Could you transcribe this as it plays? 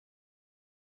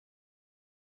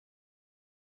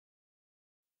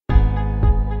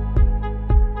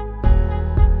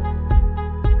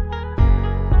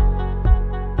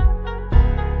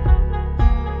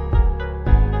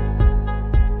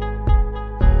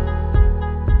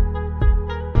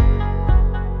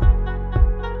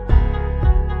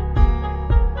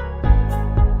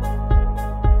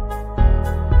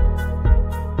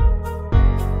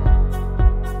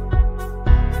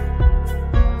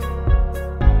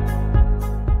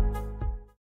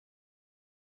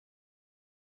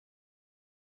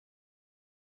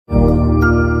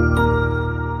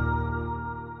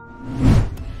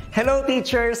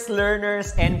teachers,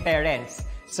 learners, and parents.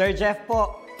 Sir Jeff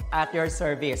po, at your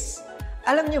service.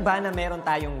 Alam nyo ba na meron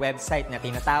tayong website na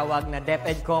tinatawag na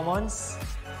DepEd Commons?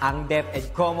 Ang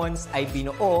DepEd Commons ay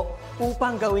binuo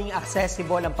upang gawing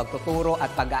accessible ang pagtuturo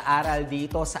at pag-aaral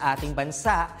dito sa ating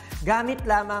bansa gamit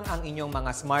lamang ang inyong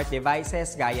mga smart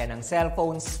devices gaya ng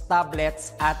cellphones,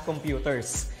 tablets at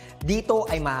computers. Dito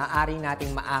ay maaari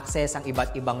nating ma-access ang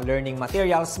iba't ibang learning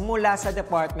materials mula sa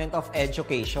Department of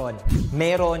Education.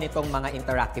 Meron itong mga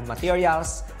interactive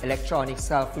materials, electronic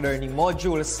self-learning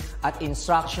modules, at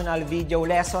instructional video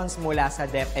lessons mula sa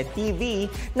DepEd TV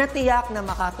na tiyak na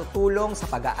makatutulong sa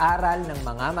pag-aaral ng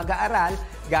mga mag-aaral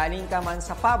galing ka man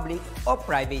sa public o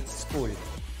private school.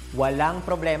 Walang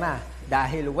problema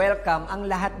dahil welcome ang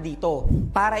lahat dito.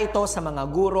 Para ito sa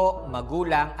mga guro,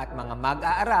 magulang at mga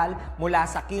mag-aaral mula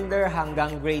sa kinder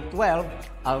hanggang grade 12,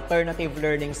 alternative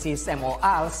learning system o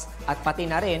ALS, at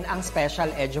pati na rin ang special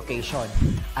education.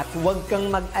 At huwag kang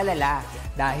mag-alala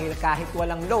dahil kahit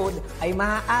walang load ay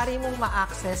maaari mong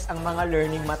ma-access ang mga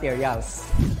learning materials.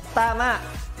 Tama!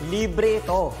 Libre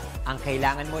ito. Ang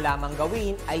kailangan mo lamang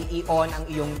gawin ay i-on ang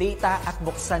iyong data at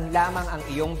buksan lamang ang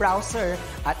iyong browser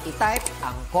at i-type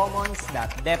ang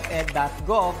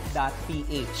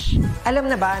commons.deped.gov.ph. Alam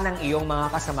na ba ng iyong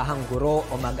mga kasamahang guro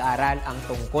o mag-aral ang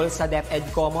tungkol sa DepEd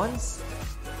Commons?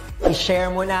 I-share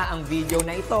mo na ang video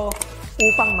na ito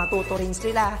upang matuto rin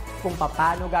sila kung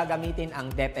paano gagamitin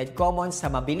ang DepEd Commons sa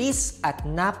mabilis at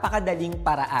napakadaling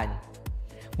paraan.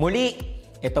 Muli,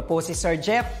 ito po si Sir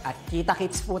Jeff at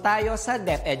kita-kits po tayo sa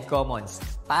DepEd Commons.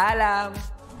 Paalam!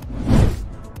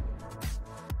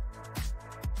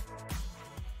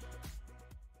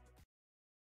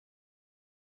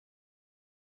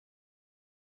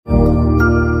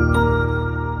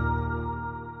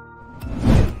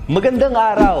 Magandang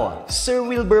araw! Sir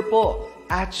Wilbur po,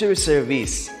 at your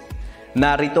service.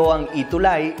 Narito ang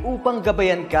ETUlay upang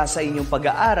gabayan ka sa inyong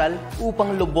pag-aaral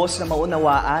upang lubos na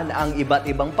maunawaan ang iba't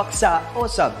ibang paksa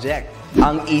o subject.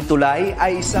 Ang ETUlay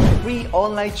ay isang free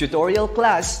online tutorial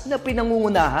class na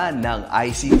pinangungunahan ng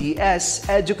DepEd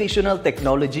Educational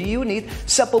Technology Unit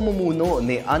sa pamumuno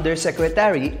ni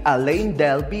Undersecretary Elaine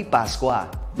Del B.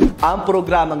 Pascua. Ang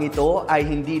programang ito ay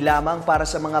hindi lamang para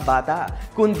sa mga bata,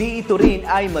 kundi ito rin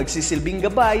ay magsisilbing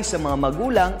gabay sa mga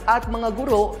magulang at mga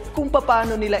guro kung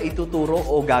paano nila ituturo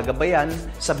o gagabayan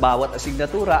sa bawat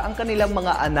asignatura ang kanilang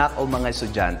mga anak o mga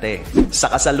estudyante.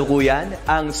 Sa kasalukuyan,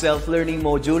 ang self-learning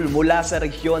module mula sa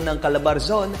rehiyon ng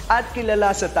Calabarzon at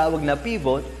kilala sa tawag na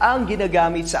pivot ang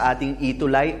ginagamit sa ating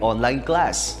ETUlay online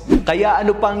class. Kaya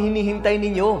ano pang hinihintay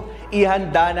ninyo?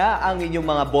 Ihanda na ang inyong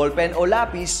mga ballpen o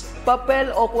lapis, papel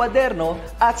o kwaderno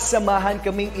at samahan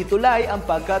kaming itulay ang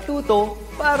pagkatuto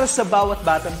para sa bawat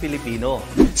batang Pilipino.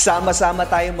 Sama-sama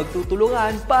tayong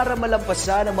magtutulungan para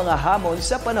malampasan ang mga hamon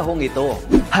sa panahong ito.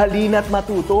 Halina't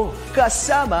matuto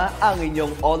kasama ang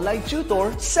inyong online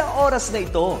tutor sa oras na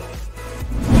ito.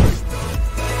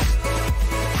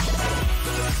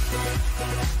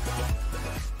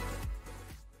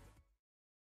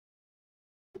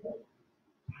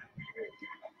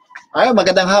 Ay,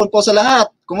 magandang hapon po sa lahat.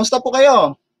 Kumusta po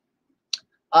kayo?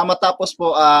 Matapos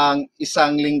po ang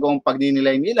isang linggong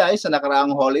pagninilay-nilay sa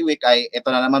nakaraang Holy Week ay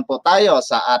ito na naman po tayo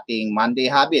sa ating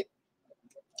Monday Habit.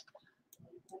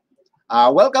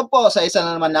 Welcome po sa isa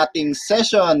na naman nating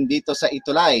session dito sa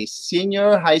ETUlay,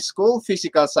 Senior High School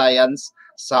Physical Science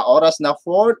sa oras na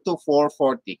 4 to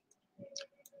 4:40.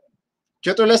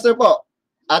 Tutor Lester po,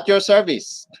 at your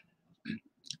service.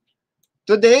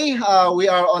 Today, we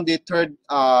are on the third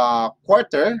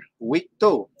quarter, week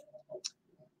 2.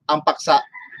 Ang paksa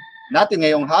natin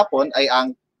ngayong hapon ay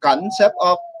ang concept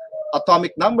of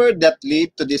atomic number that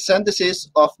lead to the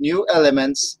synthesis of new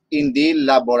elements in the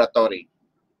laboratory.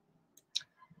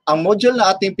 Ang module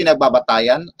na ating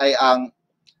pinagbabatayan ay ang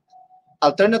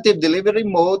alternative delivery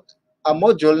mode,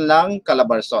 module ng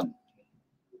Calabarzon.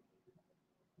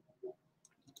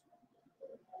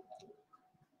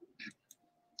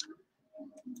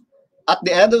 At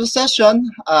the end of the session,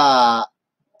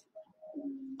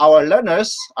 our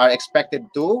learners are expected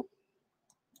to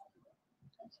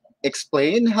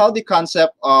explain how the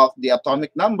concept of the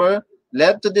atomic number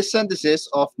led to the synthesis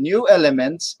of new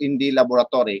elements in the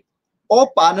laboratory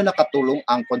o paano nakatulong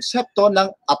ang konsepto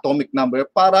ng atomic number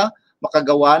para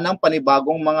makagawa ng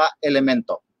panibagong mga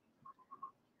elemento.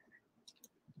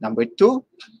 Number 2,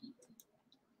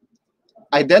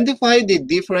 identify the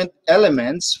different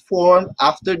elements formed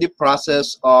after the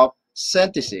process of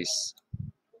synthesis.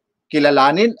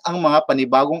 Kilalanin ang mga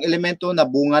panibagong elemento na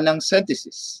bunga ng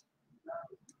synthesis.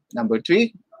 Number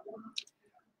 3,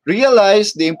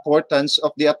 Realize the importance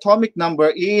of the atomic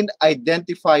number in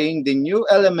identifying the new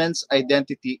element's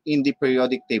identity in the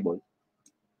periodic table.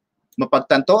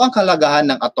 Mapagtanto ang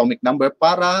kalagahan ng atomic number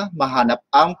para mahanap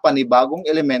ang panibagong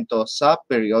elemento sa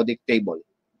periodic table.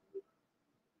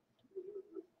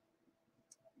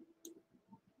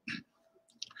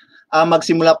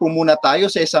 Magsimula po muna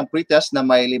tayo sa isang pretest na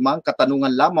may 5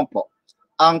 katanungan lamang po.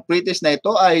 Ang pretest na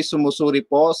ito ay sumusuri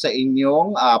po sa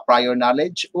inyong prior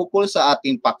knowledge ukol sa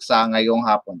ating paksa ngayong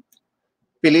hapon.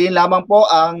 Piliin lamang po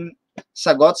ang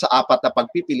sagot sa 4 na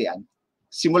pagpipilian.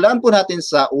 Simulan po natin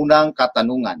sa unang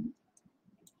katanungan.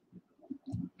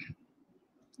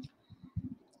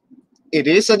 It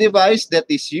is a device that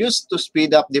is used to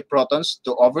speed up the protons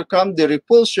to overcome the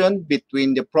repulsion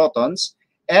between the protons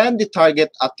and the target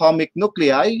atomic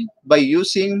nuclei by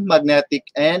using magnetic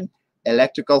and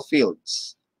electrical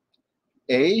fields.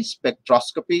 A.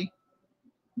 Spectroscopy.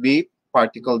 B.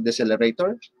 Particle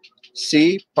decelerator.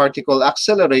 C. Particle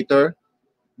accelerator.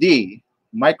 D.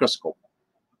 Microscope.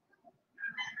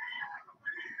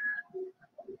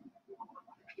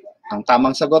 Ang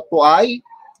tamang sagot po ay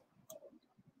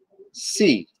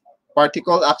C.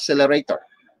 Particle accelerator.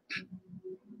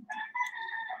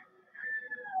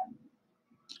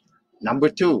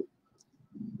 Number 2.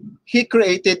 He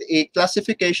created a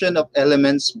classification of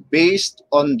elements based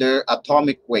on their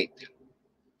atomic weight.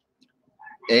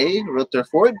 A.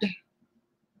 Rutherford.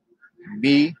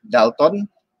 B.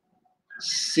 Dalton.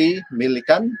 C.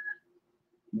 Millikan.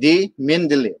 D.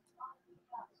 Mendeleev.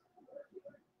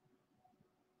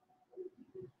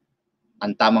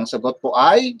 Ang tamang sagot po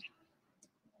ay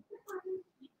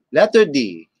letter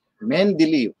D.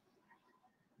 Mendeleev.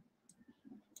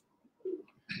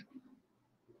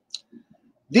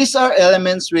 These are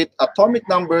elements with atomic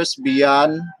numbers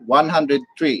beyond 103.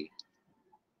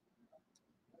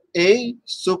 A.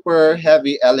 Super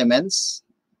heavy elements.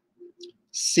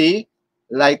 C.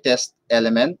 Lightest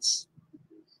elements.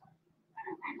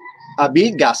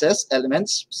 B. Gases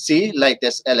elements. C.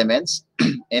 Lightest elements.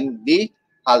 And D.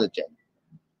 Halogen.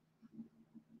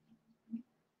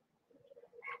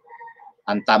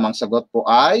 Ang tamang sagot po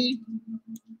ay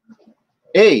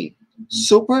A.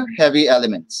 Super heavy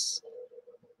elements.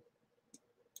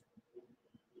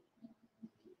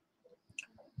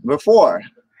 Number 4,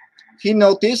 he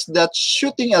noticed that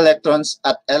shooting electrons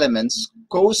at elements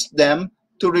caused them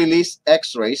to release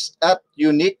X-rays at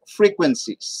unique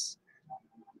frequencies.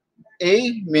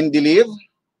 A. Mendeleev.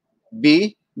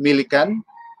 B. Millikan.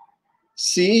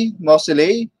 C.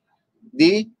 Moseley.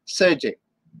 D. Sergey.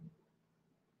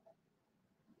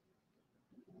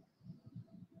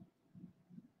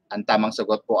 Ang tamang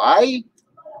sagot po ay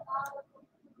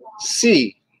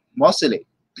C. Moseley.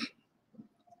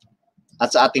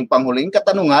 At sa ating panghuling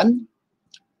katanungan,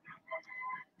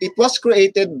 it was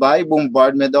created by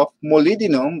bombardment of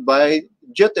molybdenum by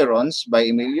deuterons by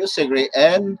Emilio Segre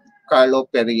and Carlo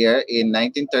Perrier in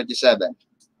 1937.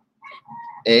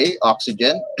 A.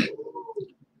 Oxygen.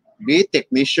 B.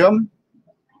 Technetium.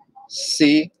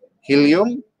 C.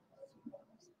 Helium.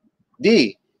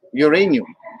 D. Uranium.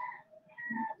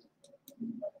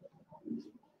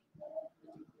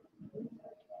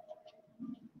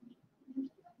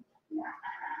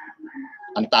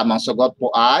 Ang tamang sagot po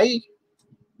ay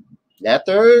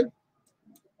letter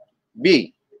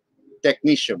B.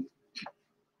 Technetium.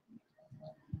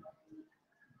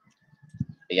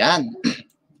 Ayan.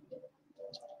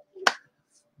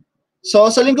 So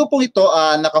sa linggo po ito,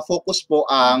 nakafocus po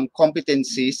ang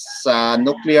competencies sa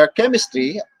nuclear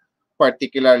chemistry,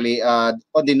 particularly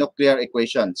on the nuclear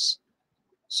equations.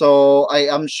 So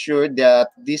I am sure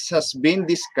that this has been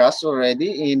discussed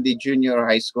already in the junior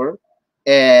high school,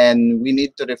 and we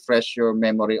need to refresh your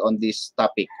memory on this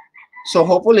topic. So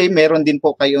hopefully, meron din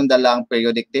po kayong dalang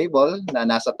periodic table na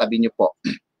nasa tabi niyo po.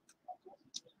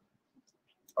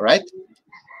 Alright?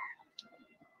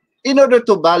 In order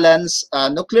to balance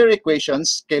nuclear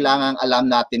equations, kailangan alam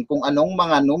natin kung anong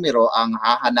mga numero ang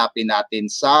hahanapin natin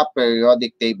sa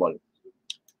periodic table.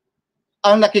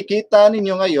 Ang nakikita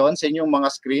ninyo ngayon sa inyong mga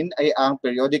screen ay ang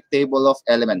periodic table of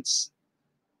elements.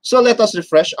 So let us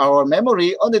refresh our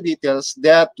memory on the details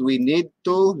that we need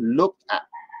to look at.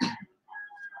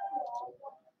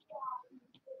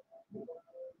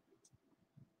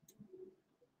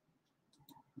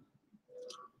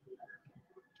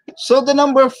 So the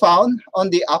number found on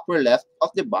the upper left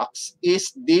of the box is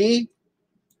the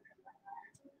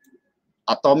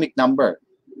atomic number.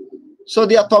 So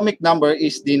the atomic number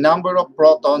is the number of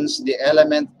protons the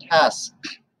element has.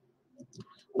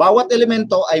 Bawat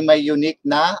elemento ay may unique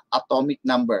na atomic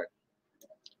number.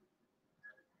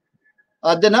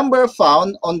 The number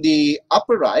found on the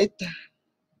upper right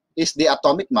is the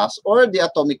atomic mass or the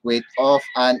atomic weight of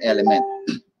an element.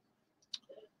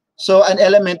 So an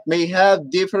element may have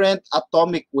different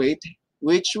atomic weight,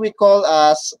 which we call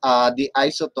as the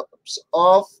isotopes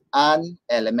of an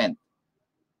element.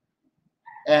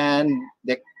 And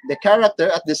the character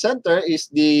at the center is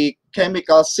the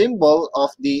chemical symbol of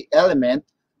the element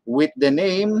with the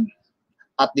name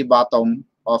at the bottom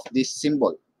of this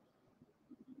symbol.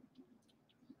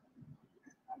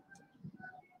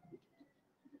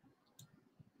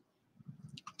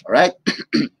 All right.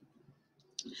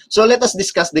 So let us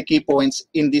discuss the key points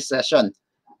in this session.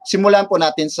 Simulan po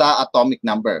natin sa atomic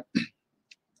number.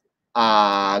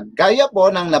 Gaya po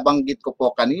ng nabanggit ko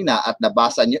po kanina at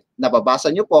nababasa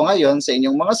nyo po ngayon sa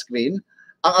inyong mga screen,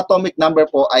 ang atomic number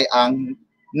po ay ang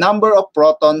number of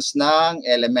protons ng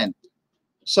element.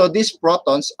 So these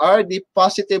protons are the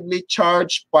positively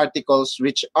charged particles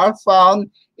which are found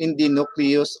in the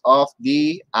nucleus of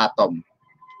the atom.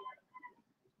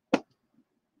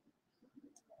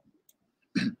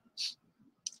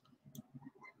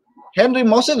 Henry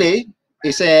Moseley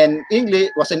was an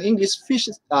English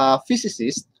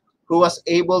physicist who was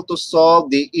able to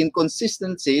solve the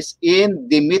inconsistencies in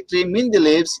Dmitri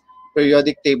Mendelev's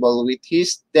periodic table with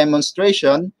his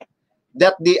demonstration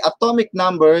that the atomic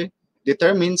number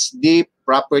determines the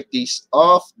properties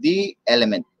of the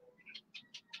element.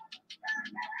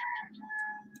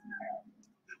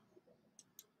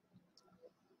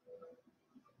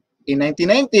 In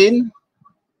 1919,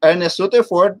 Ernest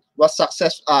Rutherford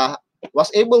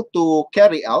was able to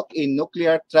carry out a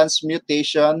nuclear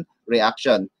transmutation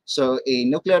reaction. So a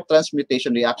nuclear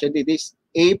transmutation reaction, it is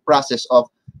a process of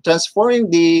transforming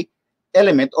the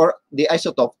element or the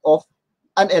isotope of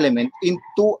an element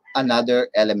into another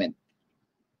element.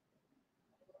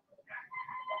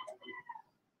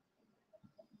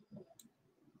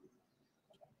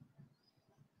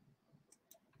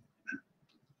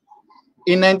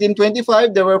 In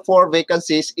 1925, there were 4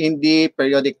 vacancies in the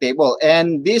periodic table,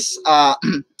 and these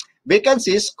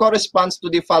vacancies corresponds to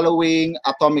the following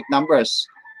atomic numbers: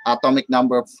 atomic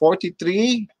number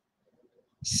 43,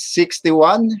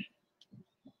 61,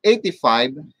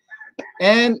 85,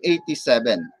 and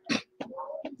 87.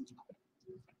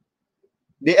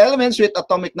 The elements with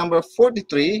atomic number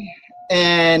 43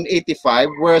 and 85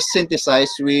 were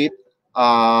synthesized with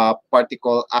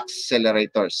particle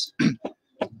accelerators.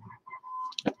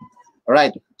 All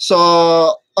right, so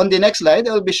on the next slide,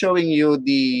 I'll be showing you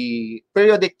the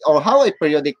periodic or how a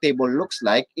periodic table looks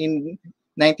like in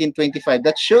 1925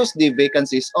 that shows the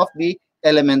vacancies of the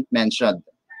element mentioned.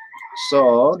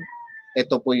 So,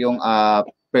 ito po yung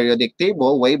periodic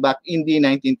table way back in the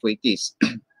 1920s.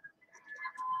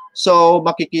 So,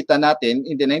 makikita natin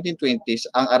in the 1920s,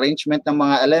 ang arrangement ng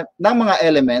mga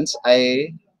elements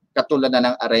ay katulad na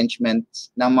ng arrangement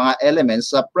ng mga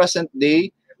elements sa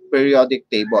present-day periodic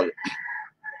table.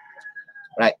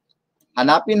 Right.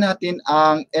 Hanapin natin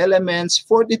ang elements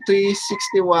 43,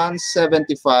 61,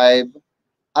 75,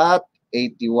 at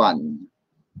 81.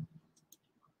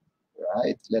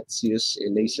 Right. Let's use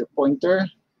a laser pointer.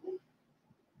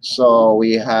 So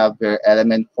we have here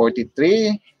element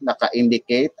 43,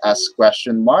 naka-indicate as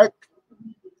question mark.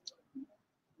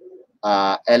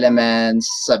 Element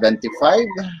 75,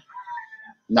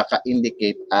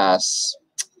 naka-indicate as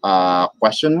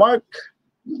question mark.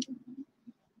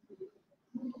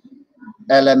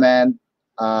 Element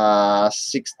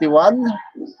 61,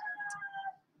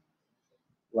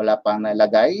 wala pang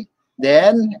nalagay.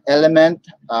 Then element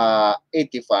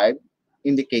 85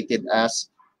 indicated as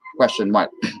question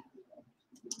mark.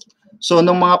 So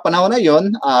nung mga panahon na yon,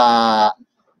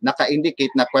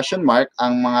 naka-indicate na question mark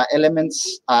ang mga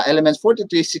elements 43,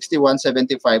 61,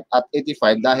 75 at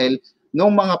 85 dahil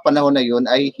nung mga panahon na yun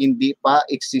ay hindi pa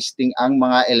existing ang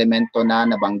mga elemento na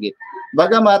nabanggit.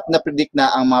 Bagamat na-predict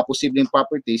na ang mga posibleng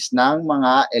properties ng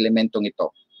mga elementong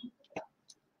ito.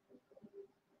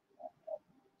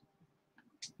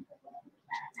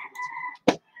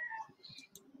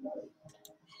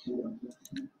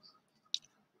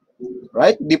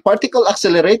 Right? The particle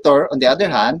accelerator, on the other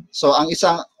hand, so ang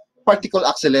isang particle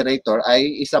accelerator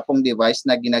ay isa pong device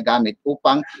na ginagamit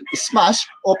upang smash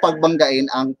o pagbanggain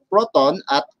ang proton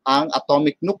at ang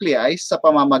atomic nuclei sa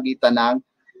pamamagitan ng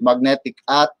magnetic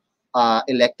at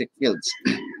electric fields.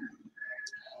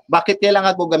 Bakit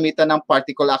kailangan po gamitan ng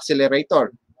particle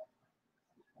accelerator?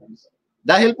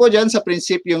 Dahil po dyan sa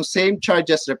prinsipyong same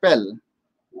charges repel.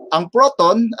 Ang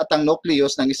proton at ang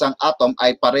nucleus ng isang atom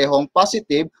ay parehong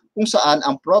positive kung saan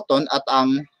ang proton at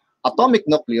ang atomic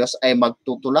nucleus ay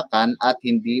magtutulakan at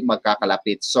hindi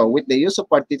magkakalapit. So with the use of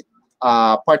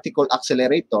particle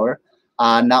accelerator,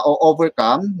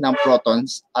 na-overcome ng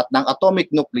protons at ng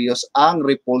atomic nucleus ang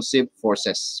repulsive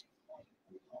forces.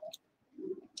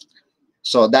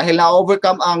 So dahil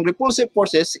na-overcome ang repulsive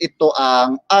forces, ito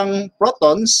ang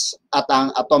protons at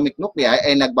ang atomic nuclei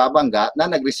ay nagbabangga na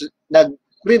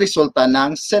nagre-resulta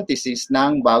ng synthesis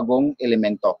ng bagong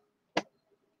elemento.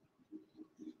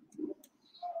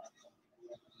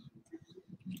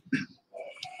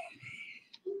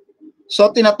 So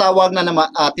tinatawag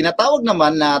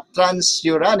naman na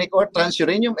transuranic or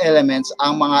transuranium elements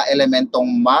ang mga elementong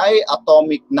may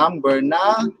atomic number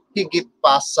na higit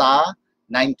pa sa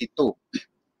 92.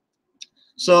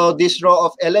 So this row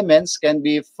of elements can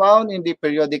be found in the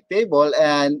periodic table,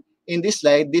 and in this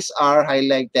slide these are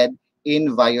highlighted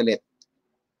in violet.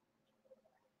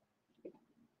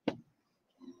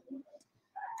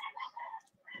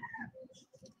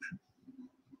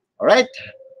 All right.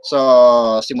 So,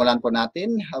 simulan po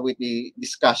natin with the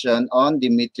discussion on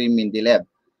Dmitry Mendeleev.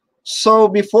 So,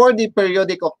 before the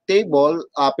periodic table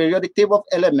of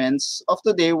elements of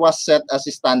today was set as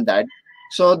a standard,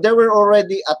 so there were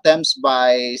already attempts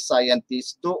by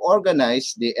scientists to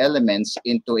organize the elements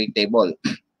into a table.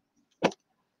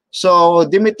 So,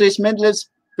 Dmitry Mendeleev's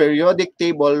periodic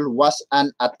table was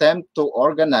an attempt to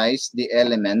organize the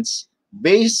elements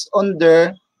based on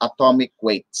their atomic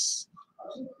weights.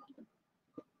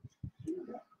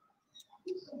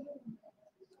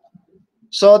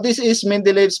 So this is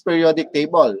Mendeleev's periodic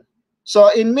table. So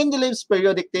in Mendeleev's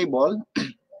periodic table,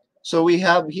 so we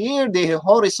have here the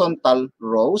horizontal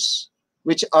rows,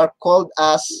 which are called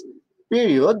as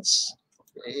periods.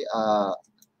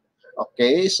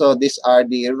 Okay, so these are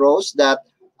the rows that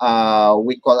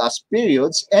we call as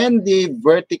periods, and the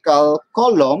vertical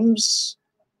columns,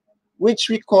 which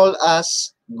we call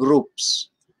as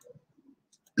groups.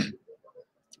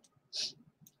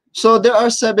 So there are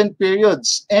 7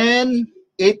 periods and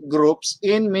 8 groups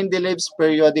in Mendeleev's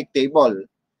periodic table.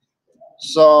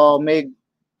 So may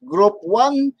group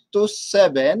 1 to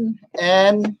 7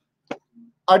 and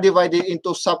are divided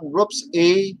into subgroups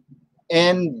A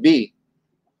and B.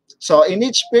 So in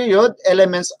each period,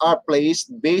 elements are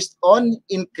placed based on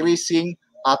increasing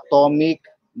atomic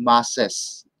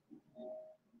masses.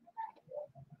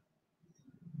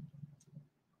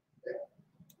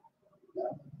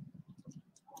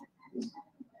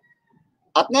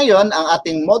 At ngayon, ang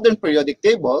ating modern periodic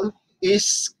table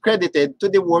is credited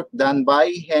to the work done by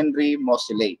Henry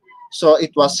Moseley. So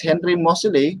it was Henry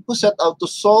Moseley who set out to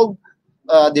solve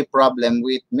the problem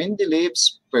with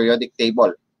Mendeleev's periodic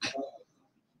table.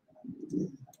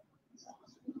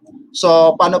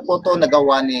 So paano po ito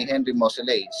nagawa ni Henry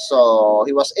Moseley? So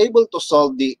he was able to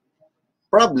solve the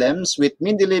problems with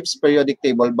Mendeleev's periodic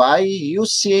table by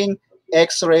using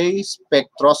X-ray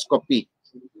spectroscopy.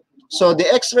 So the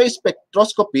X-ray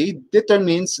spectroscopy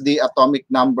determines the atomic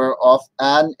number of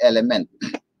an element.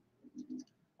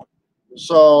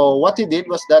 So what he did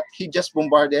was that he just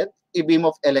bombarded a beam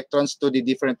of electrons to the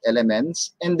different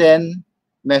elements and then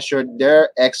measured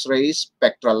their X-ray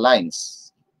spectral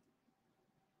lines.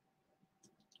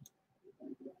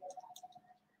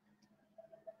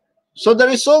 So the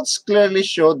results clearly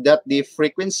showed that the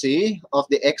frequency of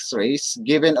the X-rays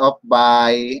given off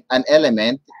by an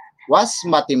element was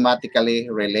mathematically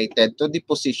related to the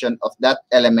position of that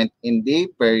element in the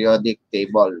periodic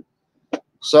table.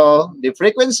 So the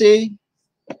frequency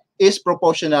is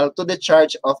proportional to the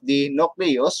charge of the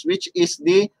nucleus, which is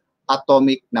the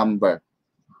atomic number,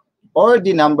 or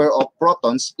the number of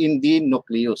protons in the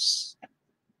nucleus.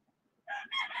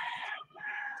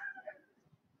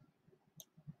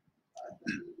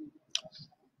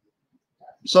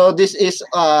 So this is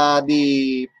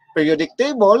the periodic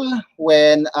table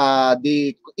when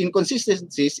the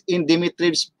inconsistencies in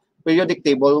Dmitry's periodic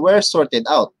table were sorted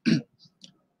out.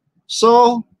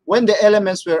 So when the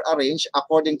elements were arranged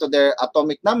according to their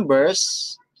atomic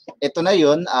numbers, ito na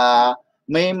yun,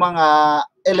 may mga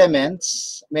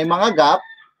elements, may mga gap,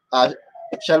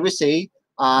 shall we say,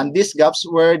 these gaps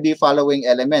were the following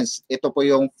elements. Ito po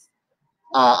yung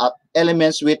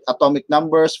elements with atomic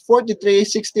numbers 43,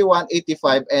 61,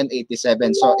 85, and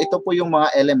 87. So ito po yung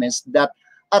mga elements that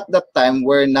at that time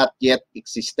were not yet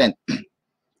existent.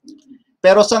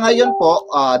 Pero sa ngayon po,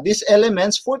 these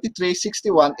elements 43,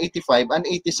 61, 85, and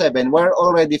 87 were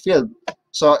already filled.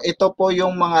 So ito po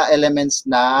yung mga elements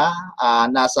na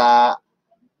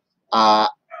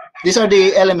these are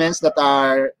the elements that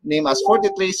are named as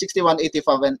 43, 61,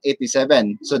 85, and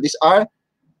 87. So these are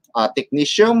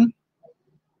technetium,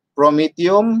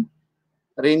 promethium,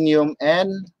 rhenium, and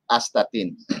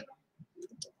astatine.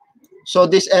 So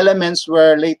these elements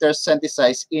were later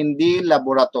synthesized in the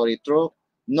laboratory through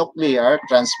nuclear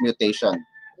transmutation.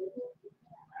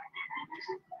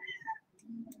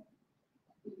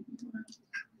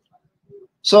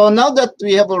 So now that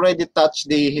we have already touched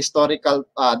the historical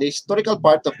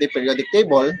part of the periodic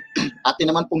table,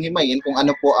 atin naman pong himayin kung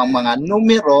ano po ang mga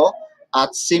numero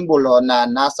at simbolo na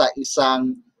nasa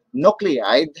isang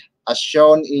nucleide as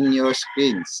shown in your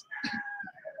screens.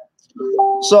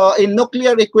 So in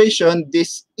nuclear equation,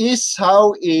 this is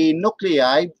how a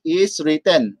nucleide is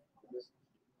written.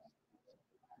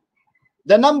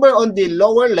 The number on the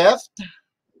lower left,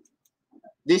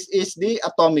 this is the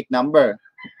atomic number.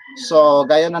 So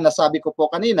gaya na nasabi ko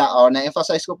po kanina or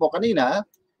na-emphasize ko po kanina,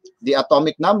 the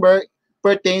atomic number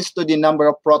pertains to the number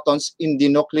of protons in the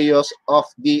nucleus of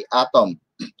the atom.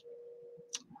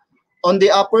 On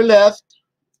the upper left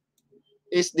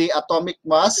is the atomic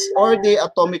mass or the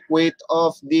atomic weight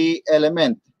of the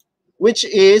element, which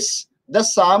is the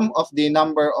sum of the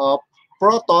number of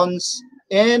protons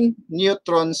and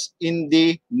neutrons in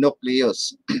the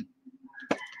nucleus.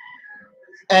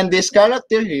 And this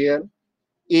character here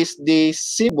is the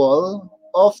symbol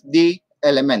of the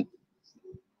element.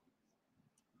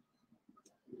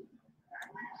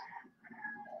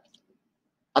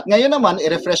 At ngayon naman,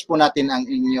 i-refresh po natin ang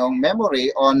inyong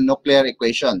memory on nuclear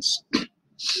equations.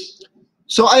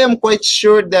 So I am quite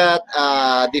sure that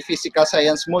the Physical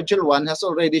Science Module 1 has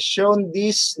already shown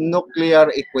these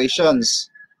nuclear equations.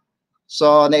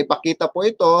 So naipakita po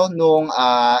ito nung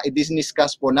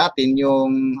i-discuss po natin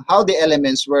yung how the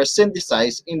elements were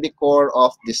synthesized in the core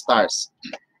of the stars.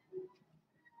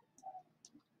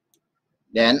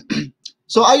 Then,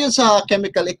 so ayon sa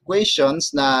chemical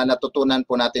equations na natutunan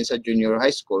po natin sa junior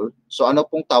high school, so ano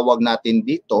pong tawag natin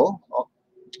dito?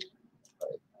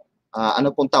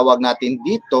 Ano pong tawag natin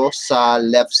dito sa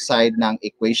left side ng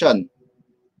equation?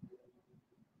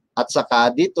 At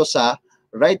saka dito sa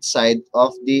right side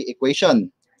of the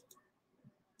equation.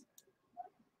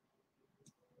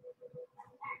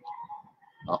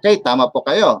 Okay, tama po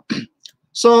kayo.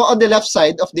 So on the left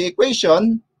side of the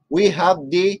equation, we have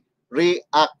the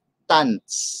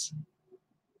reactants.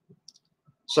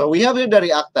 So we have here the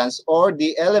reactants or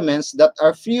the elements that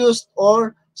are fused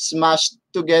or smashed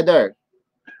together.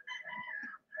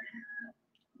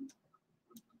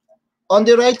 On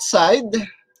the right side,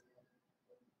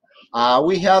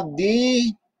 we have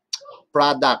the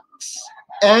products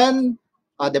and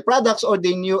the products or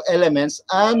the new elements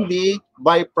and the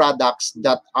byproducts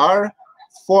that are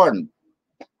formed.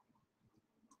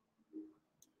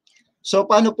 So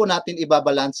paano po natin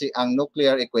ibabalanse ang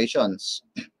nuclear equations?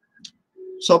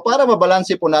 So para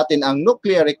mabalanse po natin ang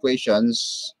nuclear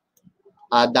equations,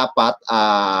 dapat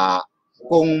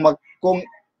kung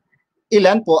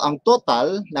ilan po ang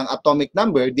total ng atomic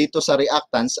number dito sa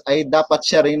reactants ay dapat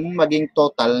siya rin maging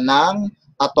total ng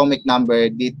atomic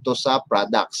number dito sa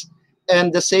products.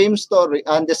 And the same story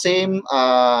and the same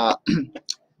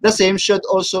should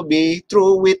also be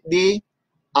true with the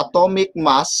atomic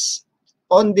mass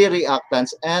on the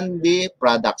reactants and the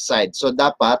product side. So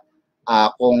dapat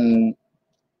kung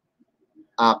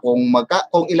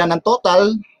ilan ang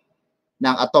total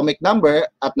ng atomic number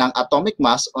at ng atomic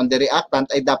mass on the reactant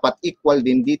ay dapat equal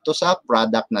din dito sa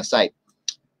product na side.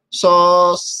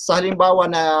 So, sa halimbawa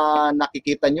na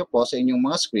nakikita nyo po sa inyong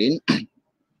mga screen,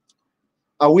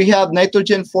 we have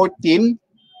nitrogen 14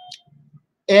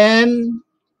 and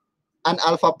an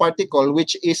alpha particle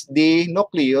which is the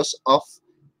nucleus of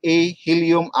a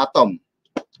helium atom.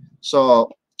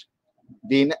 So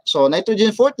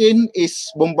nitrogen 14 is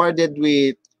bombarded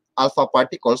with alpha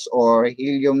particles or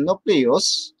helium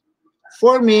nucleus,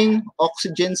 forming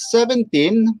oxygen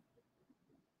 17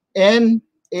 and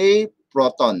a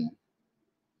proton.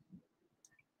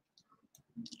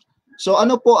 So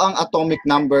ano po ang atomic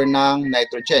number ng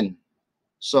nitrogen?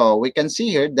 So we can see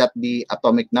here that the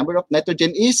atomic number of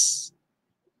nitrogen is,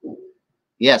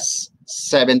 yes,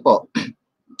 7 po.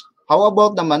 How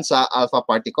about naman sa alpha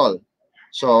particle?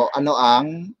 So ano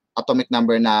ang atomic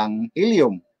number ng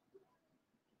helium?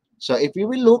 So if you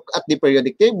will look at the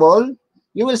periodic table,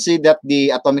 you will see that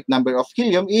the atomic number of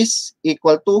helium is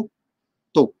equal to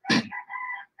 2.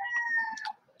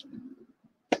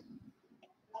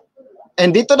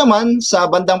 And dito naman sa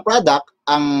bandang product,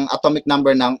 ang atomic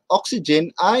number ng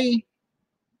oxygen ay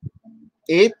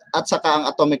 8 at saka ang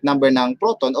atomic number ng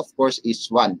proton of course is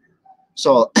 1.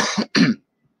 So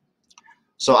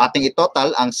so ating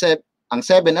i-total ang 7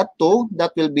 at 2,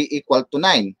 that will be equal to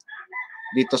 9.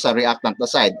 Dito sa reactant na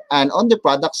side. And on the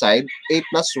product side, 8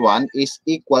 plus 1 is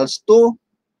equals to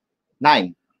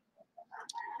 9.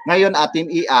 Ngayon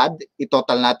atin i-add,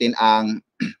 i-total natin ang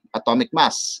atomic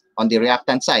mass on the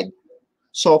reactant side.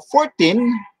 So 14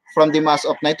 from the mass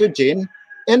of nitrogen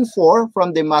and 4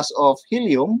 from the mass of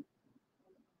helium.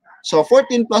 So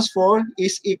 14 plus 4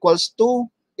 is equals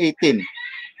to 18.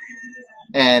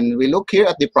 And we look here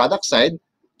at the product side.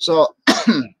 So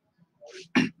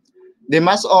the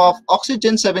mass of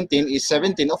oxygen 17 is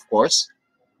 17, of course.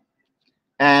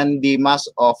 And the mass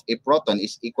of a proton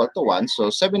is equal to 1. So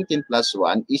 17 plus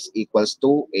 1 is equals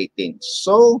to 18.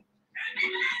 So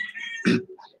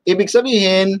ibig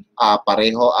sabihin,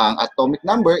 pareho ang atomic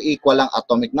number, equal ang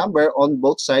atomic number on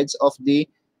both sides of the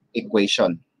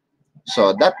equation.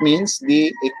 So that means the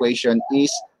equation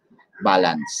is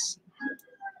balanced.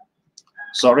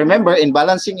 So remember, in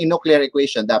balancing a nuclear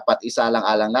equation, dapat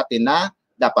isalang-alang natin na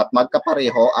dapat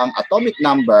magkapareho ang atomic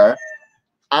number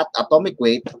at atomic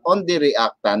weight on the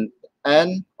reactant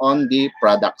and on the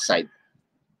product side.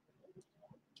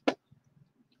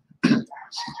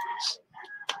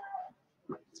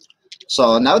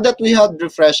 So now that we have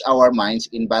refreshed our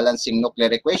minds in balancing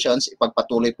nuclear equations,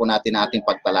 ipagpatuloy po natin ang ating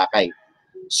pagtalakay.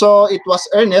 So it was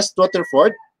Ernest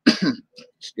Rutherford.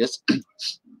 Yes.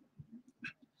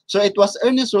 So it was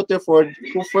Ernest Rutherford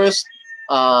who first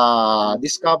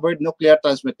discovered nuclear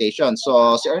transmutation.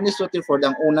 So si Ernest Rutherford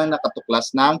ang unang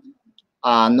nakatuklas ng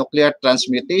nuclear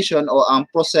transmutation o ang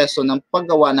proseso ng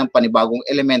paggawa ng panibagong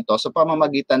elemento sa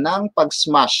pamamagitan ng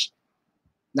pag-smash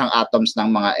ng atoms ng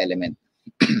mga element.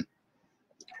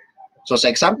 So sa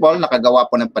example, nakagawa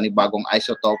po ng panibagong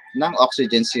isotope ng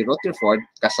oxygen si Rutherford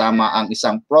kasama ang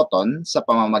isang proton sa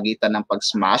pamamagitan ng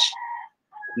pag-smash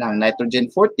ng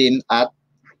nitrogen-14 at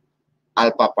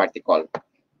alpha particle.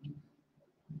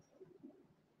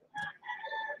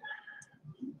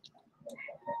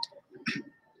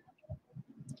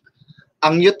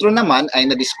 Ang neutron naman ay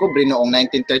nadiskubre noong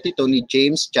 1932 ni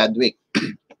James Chadwick.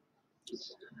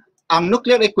 Ang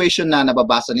nuclear equation na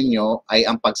nababasa ninyo ay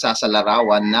ang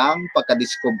pagsasalarawan ng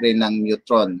pagkadiskubre ng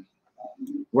neutron,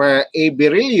 where a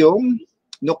beryllium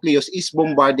nucleus is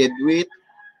bombarded with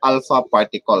alpha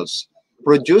particles,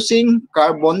 producing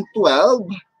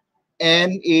carbon-12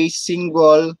 and a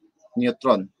single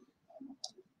neutron.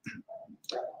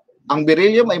 Ang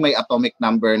beryllium ay may atomic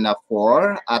number na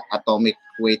 4 at atomic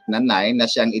weight na 9 na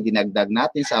siyang idinagdag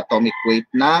natin sa atomic weight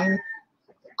ng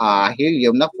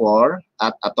helium na 4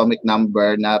 at atomic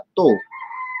number na 2.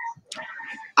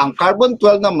 Ang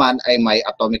carbon-12 naman ay may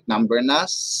atomic number na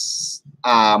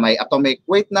may atomic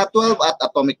weight na 12 at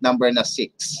atomic number na 6.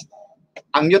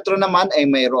 Ang neutron naman ay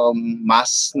mayroong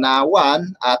mass na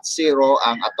 1 at 0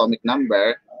 ang atomic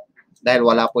number dahil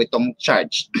wala po itong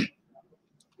charge.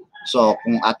 So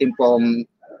kung atin pong,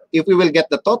 if we will get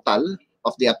the total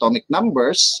of the atomic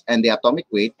numbers and the atomic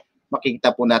weight,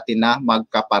 makikita po natin na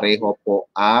magkapareho po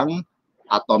ang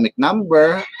atomic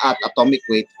number at atomic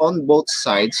weight on both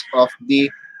sides of the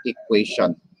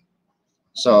equation.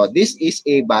 So this is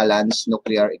a balanced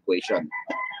nuclear equation.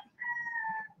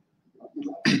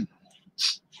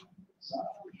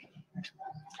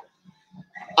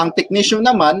 Ang technetium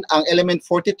naman, ang element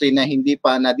 43 na hindi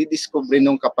pa nadidiscover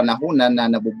nung kapanahunan na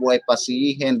nabubuhay pa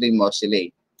si Henry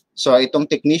Moseley. So itong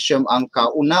technetium ang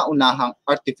kauna-unahang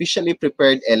artificially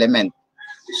prepared element.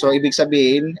 So ibig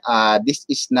sabihin, this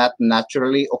is not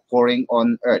naturally occurring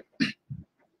on Earth.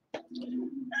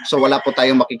 So wala po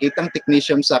tayong makikitang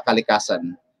technetium sa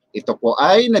kalikasan. Ito po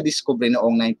ay nadiskubre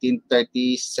noong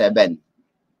 1937.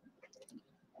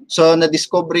 So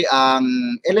nadiskubre ang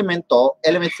element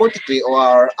 43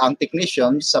 or ang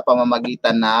technetium sa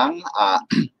pamamagitan ng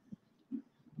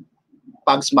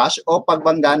pag-smash o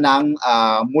pagbangga ng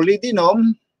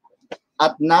molybdenum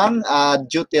at ng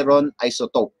deuterium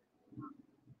isotope.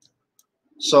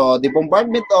 So the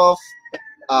bombardment of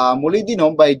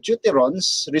molybdenum by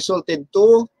deuteriums resulted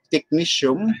to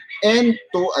technetium and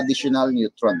 2 additional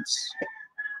neutrons.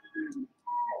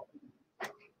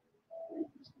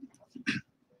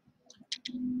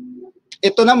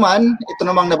 Ito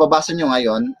namang nababasa nyo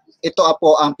ngayon, ito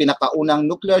po ang pinakaunang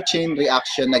nuclear chain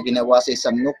reaction na ginawa sa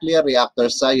isang nuclear reactor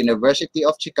sa University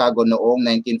of Chicago noong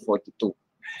 1942.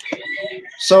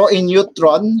 So a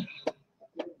neutron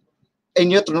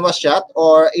was shot,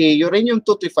 or a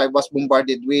uranium-235 was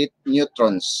bombarded with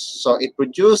neutrons. So it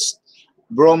produced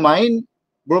bromine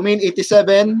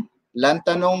 87,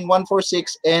 lanthanum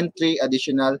 146, and 3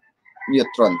 additional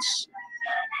neutrons.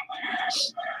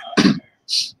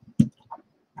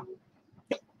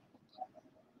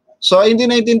 So in the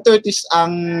 1930s,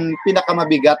 ang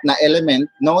pinakamabigat na element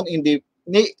known in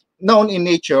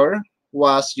nature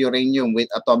was uranium with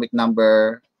atomic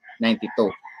number 92.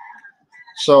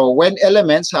 So when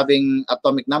elements having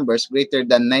atomic numbers greater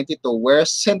than 92 were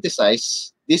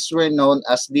synthesized, these were known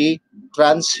as the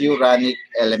transuranic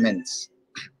elements.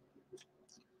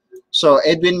 So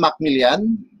Edwin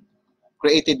Macmillan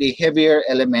created a heavier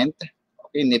element,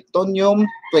 neptunium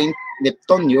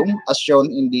as shown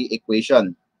in the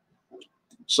equation.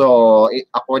 So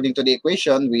according to the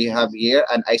equation, we have here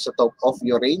an isotope of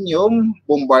uranium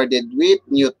bombarded with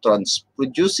neutrons,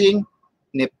 producing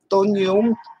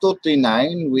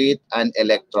neptunium-239 with an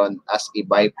electron as a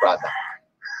byproduct.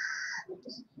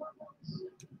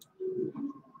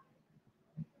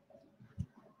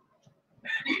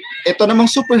 Ito namang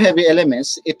super heavy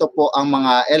elements, ito po ang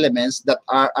mga elements that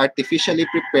are artificially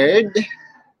prepared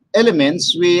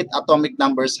elements with atomic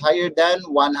numbers higher than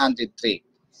 103.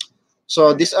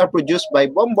 So these are produced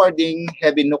by bombarding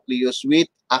heavy nucleus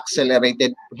with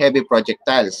accelerated heavy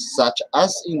projectiles, such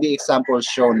as in the example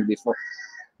shown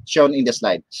in the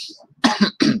slide.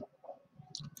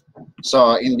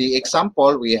 So in the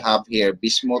example, we have here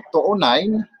bismuth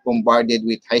 209 bombarded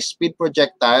with high-speed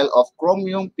projectile of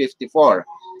chromium-54,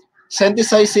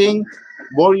 synthesizing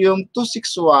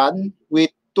borium-261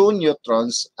 with 2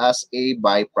 neutrons as a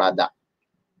byproduct.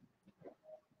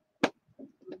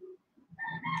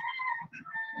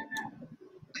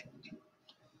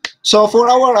 So for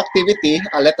our activity,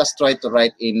 let us try to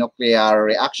write a nuclear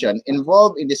reaction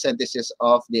involved in the synthesis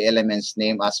of the elements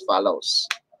named as follows.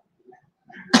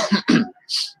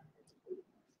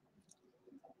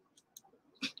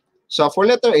 So for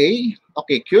letter A,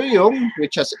 okay, curium,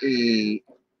 which has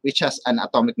an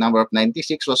atomic number of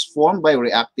 96, was formed by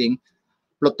reacting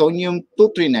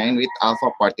plutonium-239 with alpha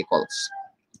particles.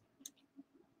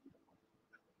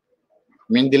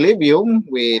 Mendelevium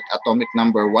with atomic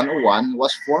number 101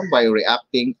 was formed by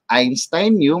reacting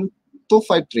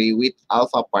Einsteinium-253 with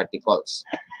alpha particles.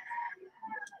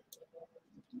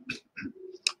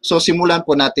 So simulan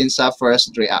po natin sa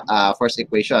first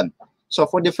equation. So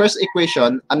for the first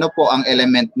equation, ano po ang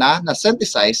element na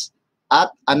na-synthesize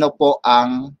at ano po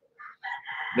ang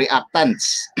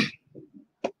reactants?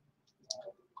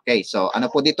 Okay, so ano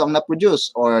po dito ang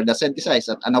na-produce or na-synthesize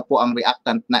at ano po ang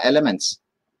reactant na elements?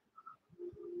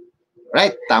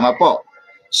 Right, tama po.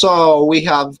 So we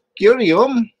have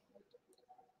curium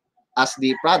as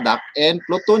the product and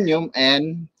plutonium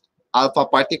and alpha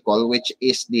particle, which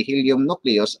is the helium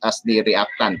nucleus, as the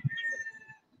reactant.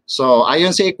 So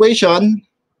ayon sa equation,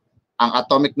 ang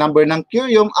atomic number ng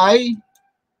curium ay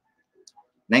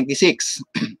 96.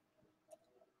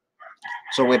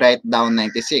 So we write down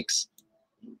 96.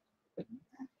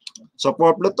 So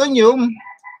for plutonium,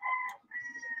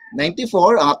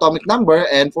 94 ang atomic number,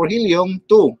 and for helium,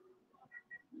 2.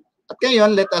 At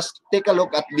ngayon, let us take a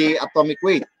look at the atomic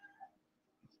weight.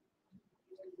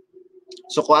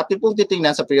 So kung atin pong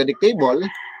titingnan sa periodic table,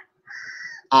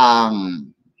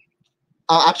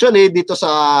 actually, dito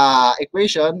sa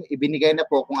equation, ibinigay na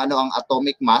po kung ano ang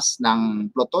atomic mass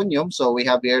ng plutonium. So, we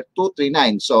have here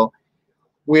 239. So,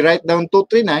 we write down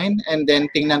 239 and then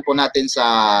tingnan po natin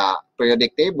sa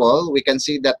periodic table, we can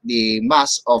see that the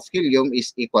mass of helium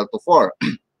is equal to 4.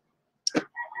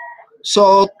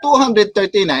 So,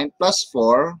 239 plus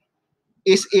 4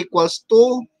 is equals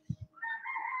to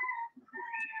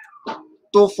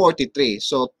 243.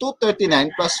 So,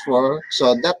 239 plus 4,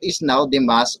 so that is now the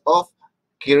mass of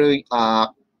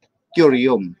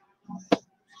curium.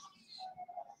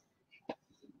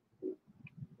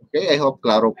 Okay, I hope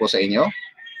klaro po sa inyo.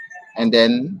 And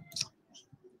then,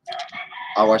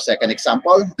 our second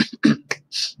example.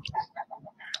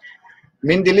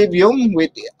 Mendelevium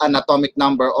with an atomic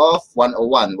number of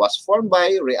 101 was formed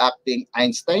by reacting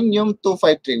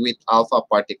Einsteinium-253 with alpha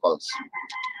particles.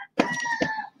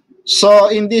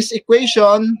 So, in this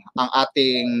equation, ang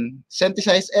ating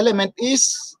synthesized element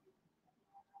is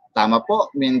tama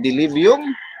po,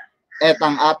 mendelevium, at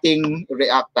ang ating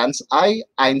reactants ay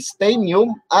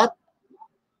Einsteinium at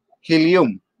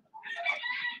helium.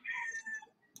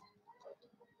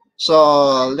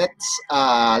 So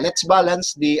let's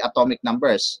balance the atomic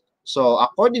numbers. So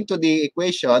according to the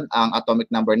equation, ang atomic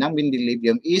number ng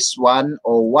mendelevium is 101.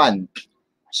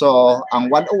 So ang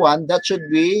 101, that should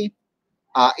be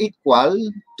equal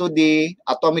to the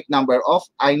atomic number of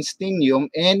Einsteinium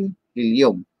and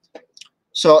helium.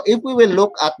 So if we will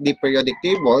look at the periodic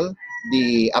table,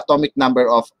 the atomic number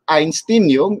of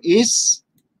Einsteinium is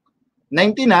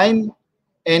 99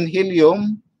 and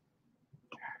helium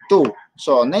 2.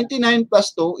 So 99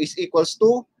 plus 2 is equals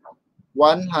to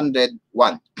 101.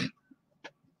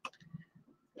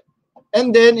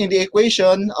 And then in the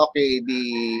equation, okay,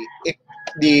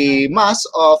 the mass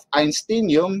of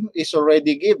Einsteinium is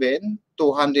already given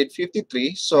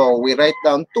 253. So we write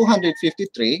down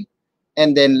 253.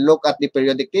 And then look at the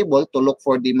periodic table to look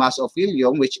for the mass of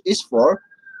helium, which is 4.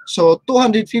 So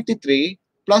 253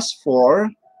 plus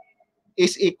 4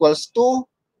 is equals to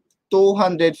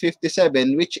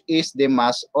 257, which is the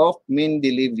mass of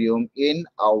mendelevium in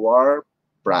our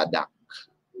product.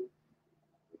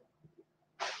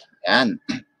 Yan.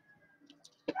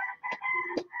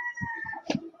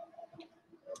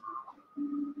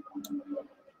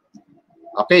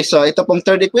 Okay, so ito pong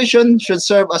third equation should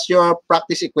serve as your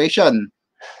practice equation.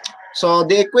 So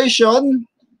the equation,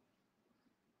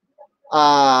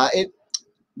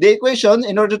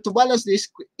 in order to balance this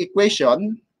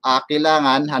equation,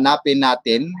 kailangan hanapin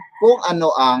natin kung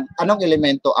anong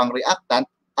elemento ang reactant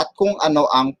at kung ano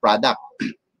ang product.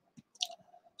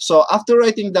 So after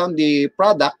writing down the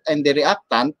product and the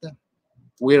reactant,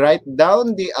 we write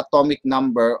down the atomic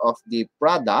number of the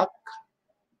product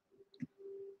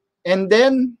and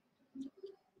then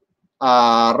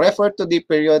refer to the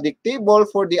periodic table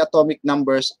for the atomic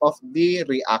numbers of the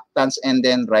reactants and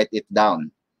then write it down.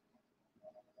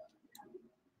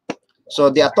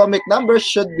 So the atomic numbers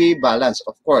should be balanced,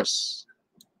 of course.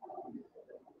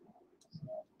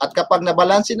 At kapag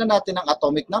nabalansin na natin ang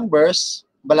atomic numbers,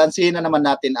 balansin na naman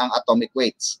natin ang atomic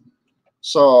weights.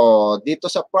 So dito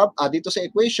sa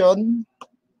equation,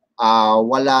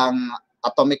 walang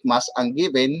atomic mass ang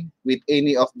given with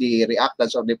any of the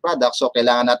reactants of the product. So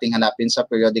kailangan nating hanapin sa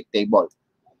periodic table.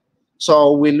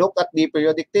 So we look at the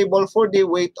periodic table for the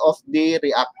weight of the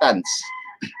reactants.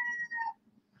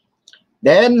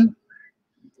 Then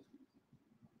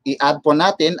i-add po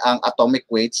natin ang atomic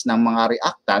weights ng mga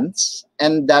reactants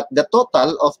and that the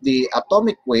total of the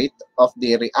atomic weight of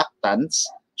the reactants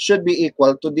should be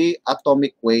equal to the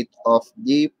atomic weight of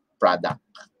the product.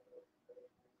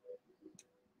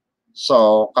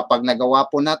 So, kapag nagawa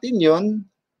po natin yun,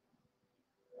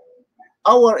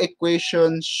 our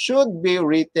equation should be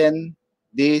written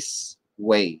this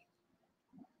way.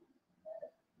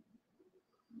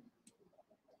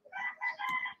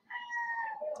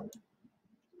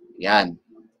 Yan.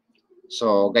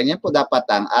 So, ganyan po dapat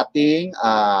ang ating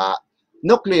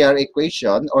nuclear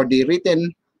equation or the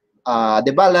written,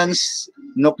 the balanced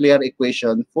nuclear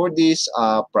equation for this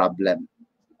problem.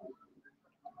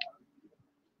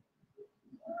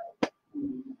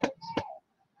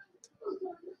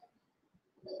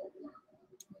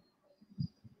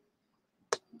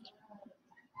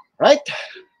 Right?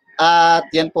 At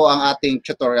yan po ang ating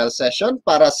tutorial session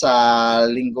para sa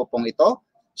linggo pong ito.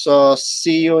 So,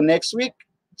 see you next week,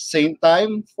 same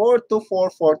time, 4 to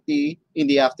 4:40 in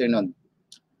the afternoon.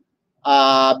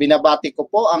 Binabati ko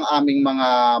po ang aming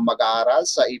mga mag-aaral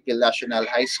sa ETUlay National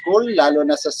High School, lalo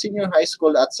na sa senior high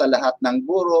school at sa lahat ng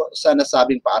guro sa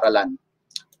nasabing paaralan.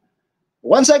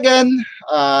 Once again,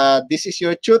 this is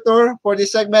your tutor for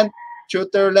this segment,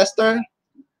 Tutor Lester,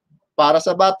 para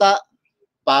sa bata,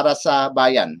 para sa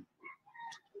bayan.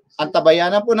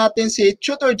 Antabayanan po natin si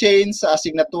Tutor Jane sa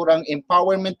asignaturang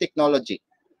Empowerment Technology.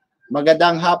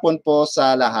 Magandang hapon po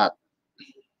sa lahat.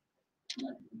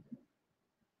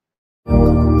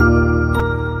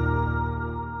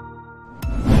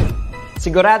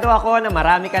 Sigurado ako na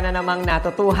marami ka na namang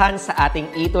natutuhan sa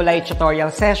ating ETUlay tutorial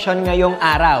session ngayong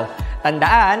araw.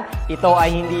 Tandaan, ito ay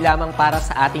hindi lamang para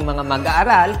sa ating mga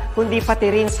mag-aaral, kundi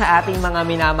pati rin sa ating mga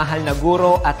minamahal na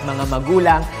guro at mga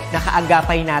magulang na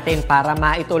kaagapay natin para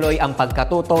maituloy ang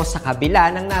pagkatuto sa kabila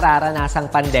ng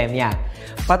nararanasang pandemya.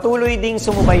 Patuloy ding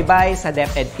sumubaybay sa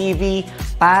DepEd TV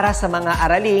para sa mga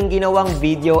araling ginawang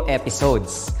video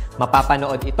episodes.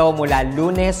 Mapapanood ito mula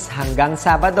Lunes hanggang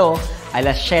Sabado,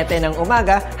 alas 7 ng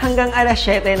umaga hanggang alas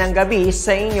 7 ng gabi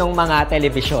sa inyong mga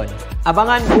telebisyon.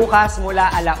 Abangan bukas mula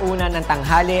 1:00 ng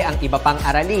tanghali ang iba pang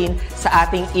aralin sa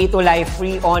ating ETUlay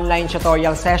free online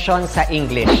tutorial session sa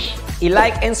English.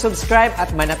 I-like and subscribe at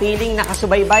manatiling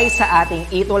nakasubaybay sa ating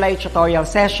ETUlay tutorial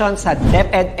session sa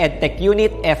DepEd Edtech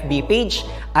Unit FB page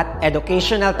at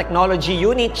Educational Technology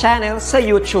Unit channel sa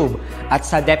YouTube at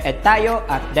sa DepEd Tayo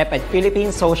at DepEd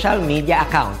Philippines social media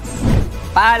accounts.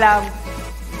 Paalam!